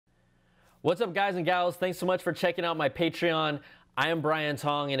What's up, guys and gals? Thanks so much for checking out my Patreon. I am Brian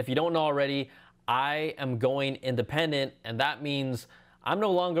Tong, and if you don't know already, I am going independent, and that means I'm no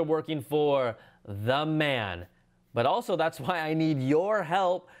longer working for the man. But also, that's why I need your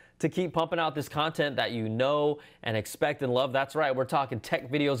help to keep pumping out this content that you know and expect and love. That's right, we're talking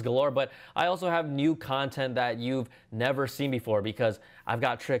tech videos galore, but I also have new content that you've never seen before because I've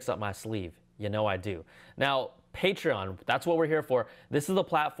got tricks up my sleeve. You know I do. Now, Patreon, that's what we're here for. This is the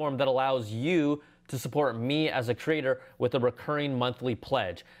platform that allows you to support me as a creator with a recurring monthly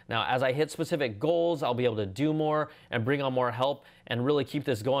pledge. Now, as I hit specific goals, I'll be able to do more and bring on more help and really keep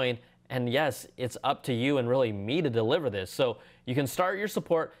this going. And yes, it's up to you and really me to deliver this. So you can start your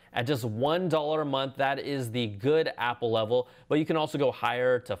support at just $1 a month. That is the good Apple level, but you can also go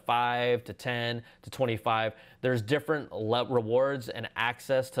higher to 5 to 10 to 25. There's different rewards and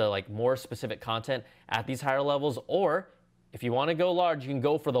access to like more specific content at these higher levels. Or if you want to go large, you can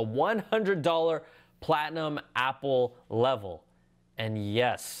go for the $100 platinum Apple level. And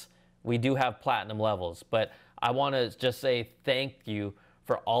yes, we do have platinum levels, but I want to just say thank you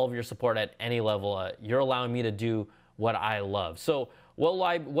for all of your support at any level. You're allowing me to do what I love. So what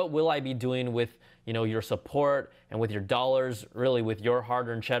will I be doing with your support and with your dollars, really with your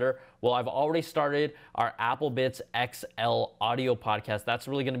hard-earned cheddar? Well, I've already started our Apple Bitz XL audio podcast. That's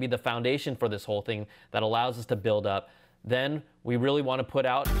really going to be the foundation for this whole thing that allows us to build up. Then we really want to put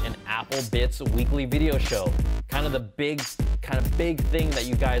out an Apple Bitz weekly video show, kind of the big thing that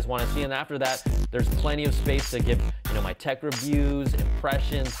you guys want to see. And after that, there's plenty of space to give my tech reviews,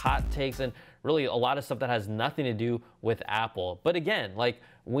 impressions, hot takes, and really a lot of stuff that has nothing to do with Apple. But again,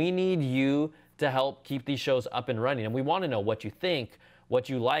 we need you to help keep these shows up and running, and we want to know what you think, what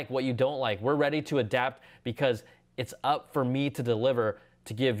you like, what you don't like. We're ready to adapt because it's up for me to deliver,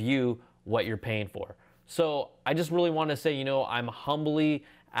 to give you what you're paying for. So I just really want to say, I'm humbly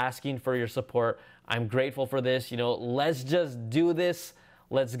asking for your support. I'm grateful for this. Let's just do this.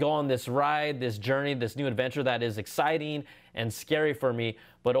 Let's go on this ride, this journey, this new adventure that is exciting and scary for me.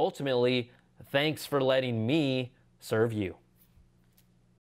 But ultimately, thanks for letting me serve you.